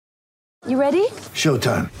You ready?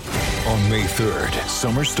 Showtime. On May 3rd,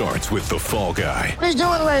 summer starts with The Fall Guy. Let's do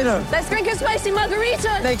it later. Let's drink a spicy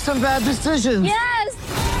margarita. Make some bad decisions. Yes!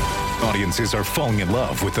 Audiences are falling in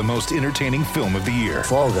love with the most entertaining film of the year.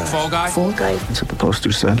 Fall Guy. Fall Guy? Fall guy. That's what the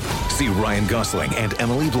poster said. See Ryan Gosling and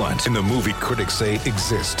Emily Blunt in the movie critics say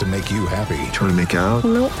exists to make you happy. Trying to make it out?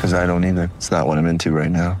 Nope. Because I don't either. It's not what I'm into right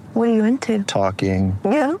now. What are you into? Talking.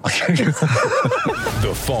 Yeah.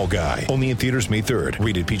 The Fall Guy. Only in theaters May 3rd.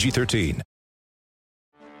 Rated PG-13.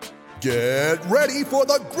 Get ready for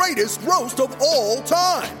the greatest roast of all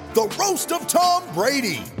time. The Roast of Tom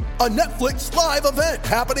Brady. A Netflix live event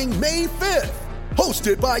happening May 5th.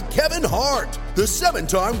 Hosted by Kevin Hart. The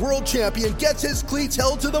 7-time world champion gets his cleats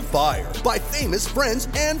held to the fire by famous friends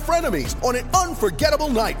and frenemies on an unforgettable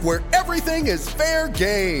night where everything is fair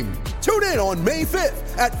game. Tune in on May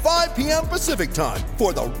 5th at 5 p.m. Pacific time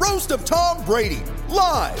for the Roast of Tom Brady.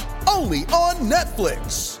 Live only on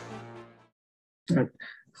Netflix. All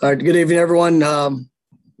right, good evening, everyone.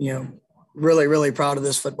 Really, really proud of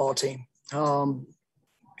this football team.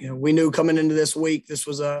 We knew coming into this week, this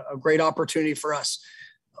was a great opportunity for us.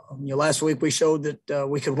 Last week we showed that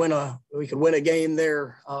we could win a game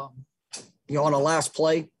there, on a last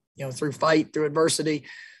play, through fight, through adversity,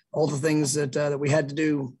 all the things that we had to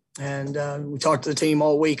do. And we talked to the team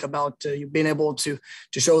all week about being able to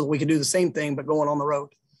show that we could do the same thing, but going on the road.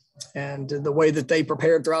 And the way that they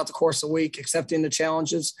prepared throughout the course of the week, accepting the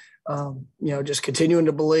challenges, just continuing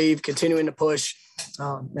to believe, continuing to push.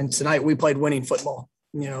 And tonight we played winning football.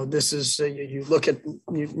 This is you look at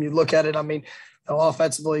it. I mean,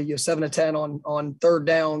 offensively, 7 of 10 on third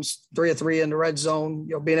downs, 3 of 3 in the red zone.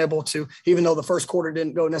 Being able to, even though the first quarter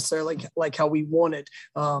didn't go necessarily like how we wanted,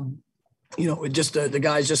 it just the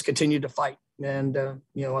guys just continued to fight. And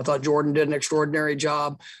I thought Jordan did an extraordinary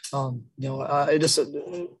job.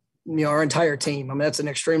 Our entire team. I mean, that's an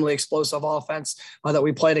extremely explosive offense that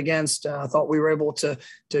we played against. I thought we were able to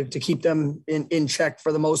keep them in check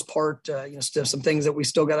for the most part. Still some things that we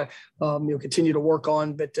still got to continue to work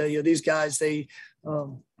on. But these guys, they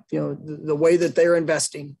the way that they're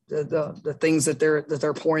investing, the things that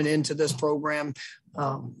they're pouring into this program.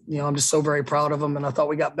 I'm just so very proud of them, and I thought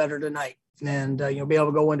we got better tonight. And, be able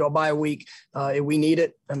to go into a bye week, we need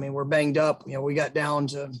it. I mean, we're banged up. We got down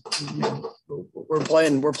to, we're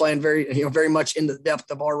playing very, very much into the depth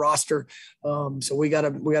of our roster. So we got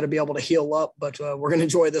to be able to heal up, but we're going to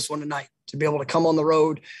enjoy this one tonight to be able to come on the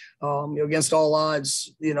road, against all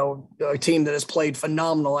odds, a team that has played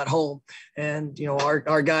phenomenal at home. And,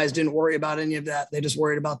 our guys didn't worry about any of that. They just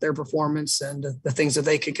worried about their performance and the things that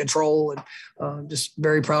they could control. And just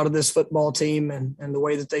very proud of this football team and the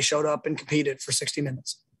way that they showed up and competed for 60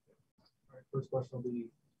 minutes. All right, first question will be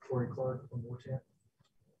Corey Clark from Warchant.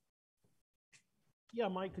 Yeah,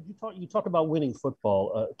 Mike, could you talk about winning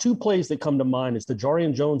football? 2 plays that come to mind is the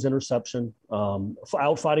Jarian Jones interception,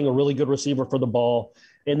 out fighting a really good receiver for the ball,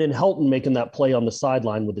 and then Helton making that play on the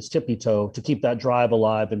sideline with his tippy toe to keep that drive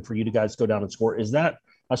alive and for you guys to go down and score.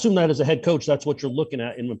 I assume that as a head coach, that's what you're looking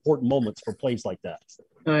at in important moments for plays like that.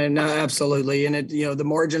 No, absolutely. And the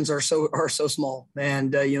margins are so small,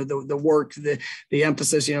 and the work, the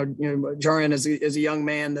emphasis, Jarian is a young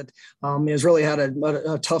man that has really had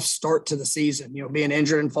a tough start to the season, being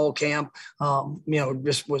injured in fall camp,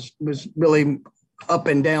 just was really up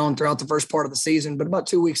and down throughout the first part of the season. But about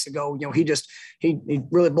 2 weeks ago, he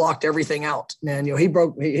really blocked everything out. And, he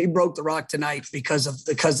broke the rock tonight because of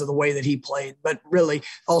the way that he played, but really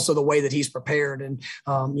also the way that he's prepared. And,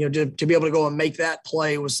 to be able to go and make that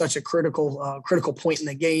play was such a critical point in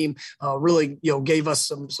the game, really, gave us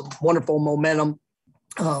some wonderful momentum.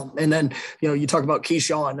 And then, you talk about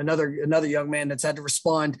Keyshawn, another young man that's had to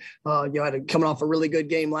respond, coming off a really good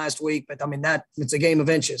game last week, but I mean, it's a game of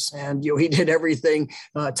inches, and, he did everything,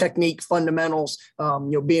 technique, fundamentals,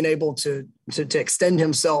 being able to extend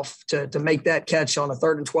himself to make that catch on a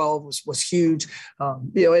 3rd and 12 was huge.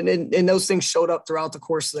 And those things showed up throughout the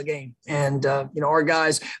course of the game. And, our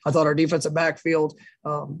guys, I thought our defensive backfield,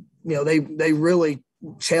 they really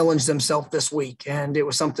challenged themselves this week. And it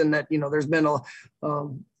was something that, there's been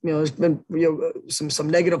some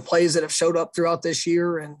negative plays that have showed up throughout this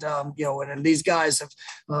year. And, and these guys have,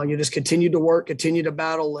 just continued to work, continued to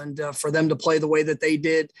battle, and for them to play the way that they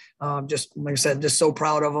did, just like I said, just so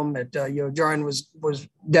proud of them that, Jarian was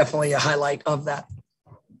definitely a highlight of that.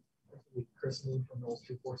 Chris Lee from Knowles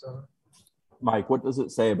 247. Mike, what does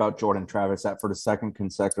it say about Jordan Travis that for the second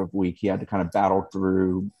consecutive week, he had to kind of battle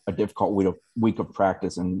through a difficult week of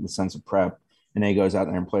practice and the sense of prep, and then he goes out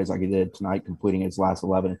there and plays like he did tonight, completing his last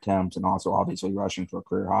 11 attempts and also obviously rushing for a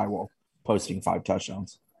career high while posting 5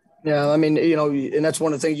 touchdowns? Yeah, I mean, and that's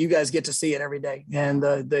one of the things you guys get to see it every day, and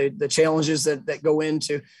the challenges that go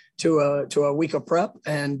into a week of prep,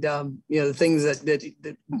 and the things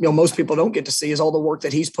that most people don't get to see is all the work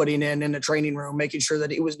that he's putting in the training room, making sure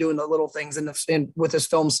that he was doing the little things with his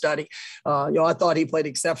film study. I thought he played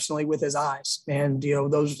exceptionally with his eyes, and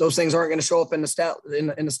those things aren't going to show up in the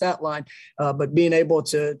stat line, but being able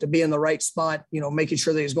to be in the right spot, making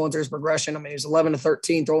sure that he's going through his progression. I mean, he's 11 to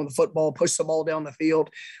 13 throwing the football, push the ball down the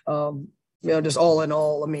field. Just all in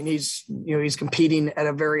all, I mean, he's competing at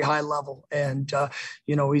a very high level, and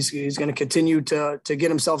he's going to continue to get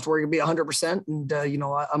himself to where he can be 100%. And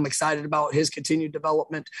I'm excited about his continued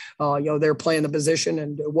development. They're playing the position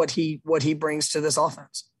and what he brings to this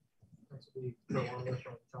offense.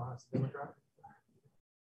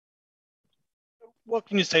 What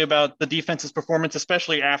can you say about the defense's performance,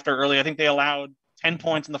 especially after early? I think they allowed 10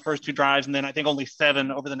 points in the first 2 drives, and then I think only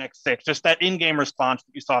 7 over the next 6. Just that in-game response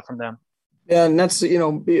that you saw from them. Yeah, and that's,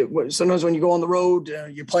 sometimes when you go on the road,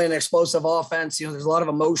 you're playing an explosive offense. There's a lot of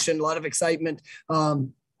emotion, a lot of excitement.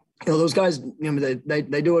 Those guys,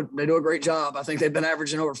 they do a great job. I think they've been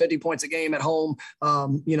averaging over 50 points a game at home.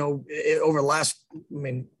 Over the last,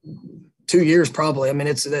 2 years probably. I mean,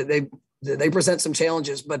 it's they present some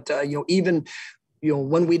challenges, but even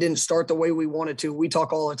when we didn't start the way we wanted to, we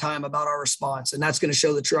talk all the time about our response, and that's going to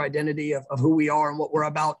show the true identity of who we are and what we're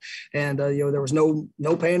about. And, there was no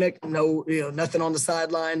panic, nothing on the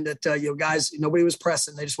sideline that, guys, nobody was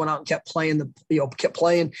pressing. They just went out and kept playing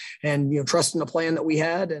and, trusting the plan that we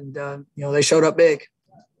had. And, they showed up big.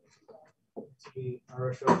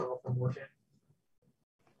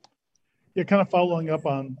 Yeah, kind of following up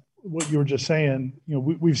on what you were just saying,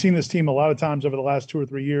 we've seen this team a lot of times over the last 2 or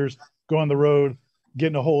 3 years go on the road, get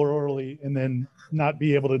in a hole early, and then not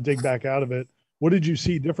be able to dig back out of it. What did you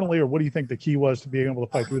see differently, or what do you think the key was to being able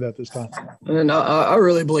to fight through that this time? And I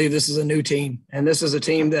really believe this is a new team, and this is a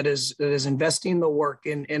team that is investing the work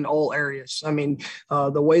in all areas. I mean,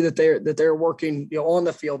 the way that they're working, on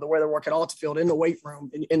the field, the way they're working off the field, in the weight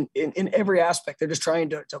room, in every aspect, they're just trying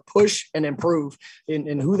to push and improve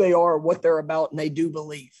in who they are, what they're about, and they do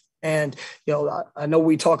believe. And, I know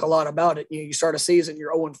we talk a lot about it. You start a season,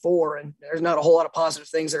 you're 0-4, and there's not a whole lot of positive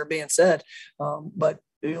things that are being said. But,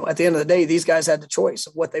 at the end of the day, these guys had the choice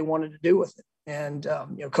of what they wanted to do with it. And,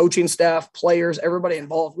 coaching staff, players, everybody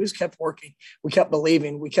involved, we just kept working. We kept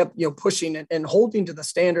believing. We kept, pushing and holding to the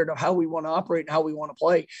standard of how we want to operate and how we want to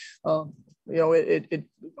play.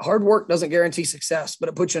 Hard work doesn't guarantee success, but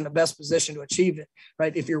it puts you in the best position to achieve it,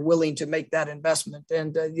 right? If you're willing to make that investment.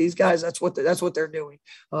 And these guys, that's what they're doing.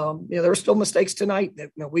 There were still mistakes tonight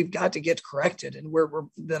that we've got to get corrected, and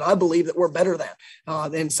that I believe that we're better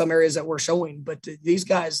than some areas that we're showing. But these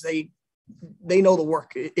guys, they know the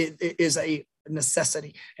work. It is a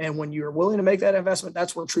necessity. And when you're willing to make that investment,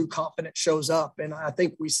 that's where true confidence shows up. And I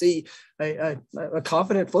think we see a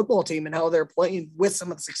confident football team and how they're playing with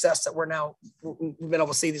some of the success that we've been able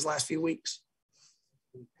to see these last few weeks.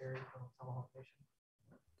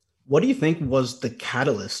 What do you think was the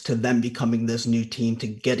catalyst to them becoming this new team, to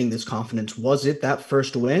getting this confidence? Was it that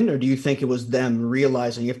first win, or do you think it was them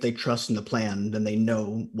realizing if they trust in the plan, then they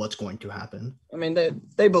know what's going to happen? I mean,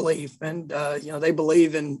 they believe, and they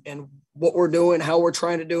believe in what we're doing, how we're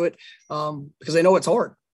trying to do it, because they know it's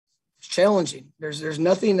hard. It's challenging. There's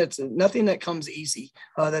nothing that comes easy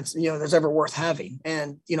that's ever worth having.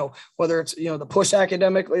 And whether it's the push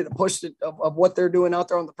academically, the push of what they're doing out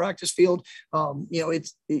there on the practice field,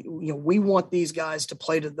 we want these guys to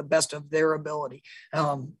play to the best of their ability.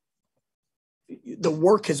 The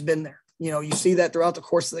work has been there. You see that throughout the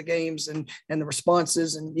course of the games and the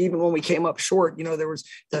responses. And even when we came up short, there was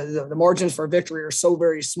the margins for victory are so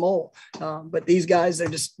very small. But these guys,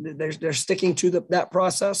 they're sticking to that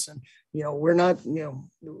process. And, we're not,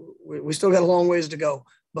 we still got a long ways to go.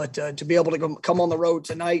 But to be able to come on the road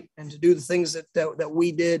tonight and to do the things that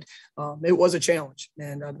we did, it was a challenge.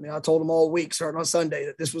 And I told them all week, starting on Sunday,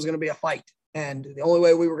 that this was going to be a fight. And the only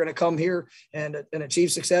way we were going to come here and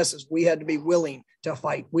achieve success is we had to be willing to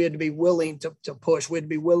fight. We had to be willing to push. We had to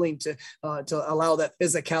be willing to allow that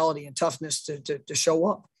physicality and toughness to show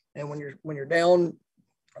up. And when you're down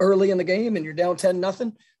early in the game and you're down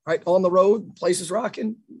 10-0, right, on the road, place is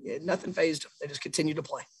rocking, nothing fazed them. They just continue to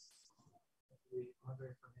play.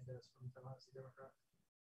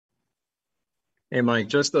 Hey, Mike,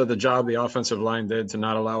 just the job the offensive line did to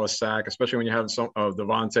not allow a sack, especially when you have some of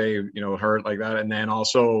Devontae, hurt like that. And then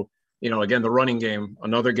also, again, the running game,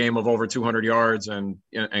 another game of over 200 yards and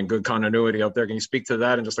good continuity up there. Can you speak to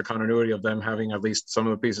that and just the continuity of them having at least some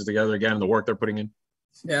of the pieces together again and the work they're putting in?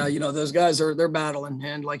 Yeah, those guys they're battling,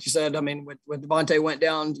 and like you said, I mean, when Devontae went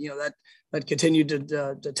down, that continued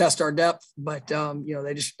to test our depth, but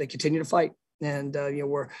they continue to fight, and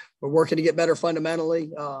we're working to get better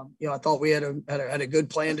fundamentally. I thought we had a good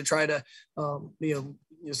plan to try to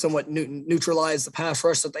somewhat neutralize the pass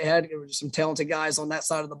rush that they had. There were some talented guys on that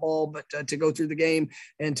side of the ball, but to go through the game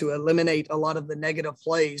and to eliminate a lot of the negative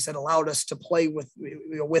plays that allowed us to play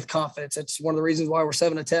with confidence. It's one of the reasons why we're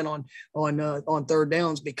 7 of 10 on third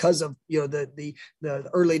downs, because of the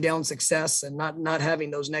early down success and not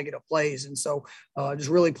having those negative plays. And so just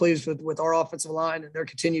really pleased with our offensive line and their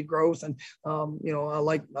continued growth. And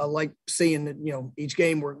I like seeing that each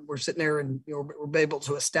game we're sitting there and we're able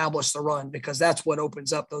to establish the run, because that's what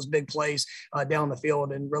opens up those big plays down the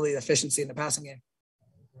field and really efficiency in the passing game.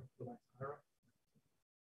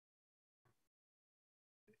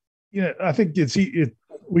 I think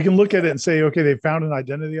we can look at it and say, okay, they found an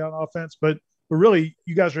identity on offense, but really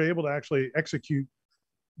you guys are able to actually execute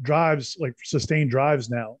drives, like sustained drives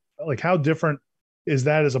now. Like, how different is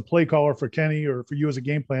that as a play caller for Kenny or for you as a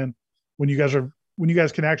game plan when you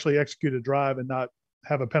guys can actually execute a drive and not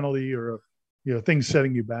have a penalty or things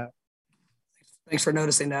setting you back? Thanks for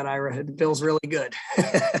noticing that, Ira. It feels really good.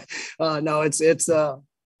 No, it's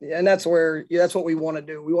and that's what we want to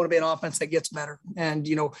do. We want to be an offense that gets better. And,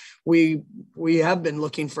 we have been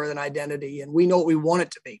looking for an identity, and we know what we want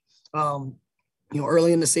it to be.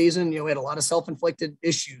 Early in the season, we had a lot of self-inflicted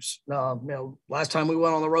issues. Last time we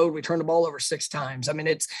went on the road, we turned the ball over 6 times. I mean,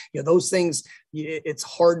 it's, those things, it's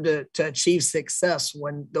hard to achieve success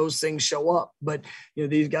when those things show up. But,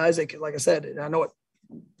 these guys, like I said, and I know it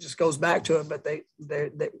just goes back to it, but they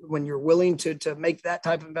when you're willing to make that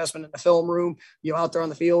type of investment in the film room, out there on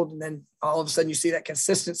the field, and then all of a sudden you see that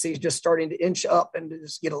consistency just starting to inch up and to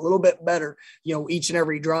just get a little bit better, each and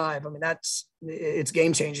every drive. I mean, it's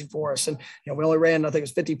game changing for us. And, we only ran, I think it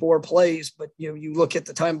was 54 plays, but you look at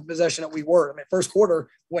the time of possession that we were, I mean, first quarter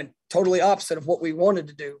went totally opposite of what we wanted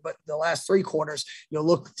to do, but the last 3 quarters,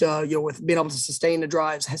 looked, with being able to sustain the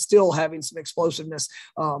drives, still having some explosiveness.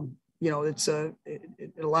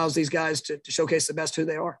 It allows these guys to showcase the best who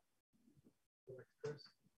they are.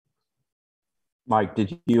 Mike,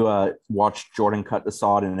 did you watch Jordan cut the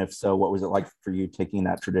sod? And if so, what was it like for you taking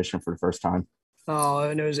that tradition for the first time? Oh,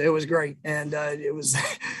 and it was great. And it was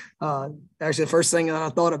actually the first thing that I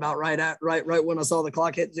thought about right when I saw the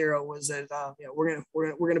clock hit 0 was that, we're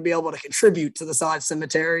going to be able to contribute to the sod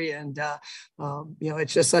cemetery. And,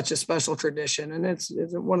 it's just such a special tradition. And it's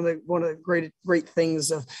one of the great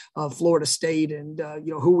things of Florida State and,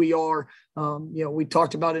 who we are. We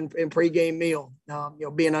talked about in pregame meal,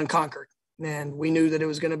 being unconquered. And we knew that it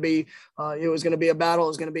was going to be a battle. It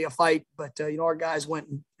was going to be a fight. But, our guys went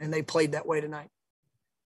and they played that way tonight.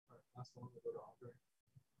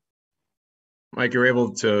 Mike, you're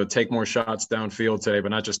able to take more shots downfield today, but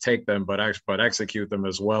not just take them, but execute them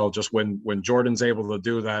as well. Just when Jordan's able to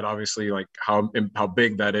do that, obviously, like how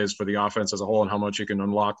big that is for the offense as a whole and how much you can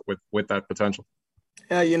unlock with that potential.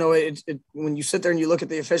 Yeah, when you sit there and you look at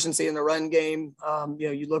the efficiency in the run game,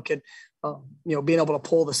 you look at, being able to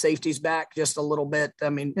pull the safeties back just a little bit. I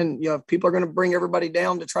mean, and, people are going to bring everybody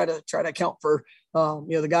down to try to account for,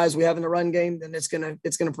 the guys we have in the run game, then it's going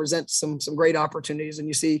to present some great opportunities. And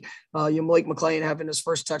you see, Malik McClain having his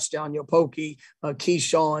first touchdown, Pokey,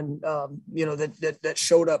 Keyshawn, that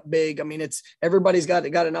showed up big. I mean, everybody's got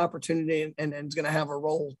an opportunity and is going to have a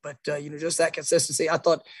role, but just that consistency. I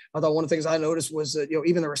thought one of the things I noticed was,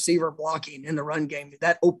 even the receiver blocking in the run game,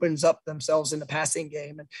 that opens up themselves in the passing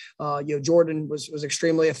game. And, Jordan was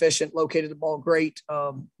extremely efficient, located the ball great,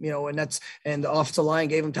 and the offensive line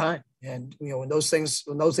gave him time. And, when those things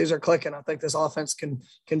are clicking, I think this offense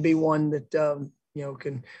can be one that,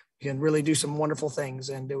 can really do some wonderful things.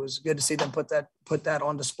 And it was good to see them put that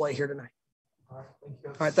on display here tonight. All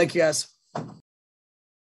right. Thank you guys.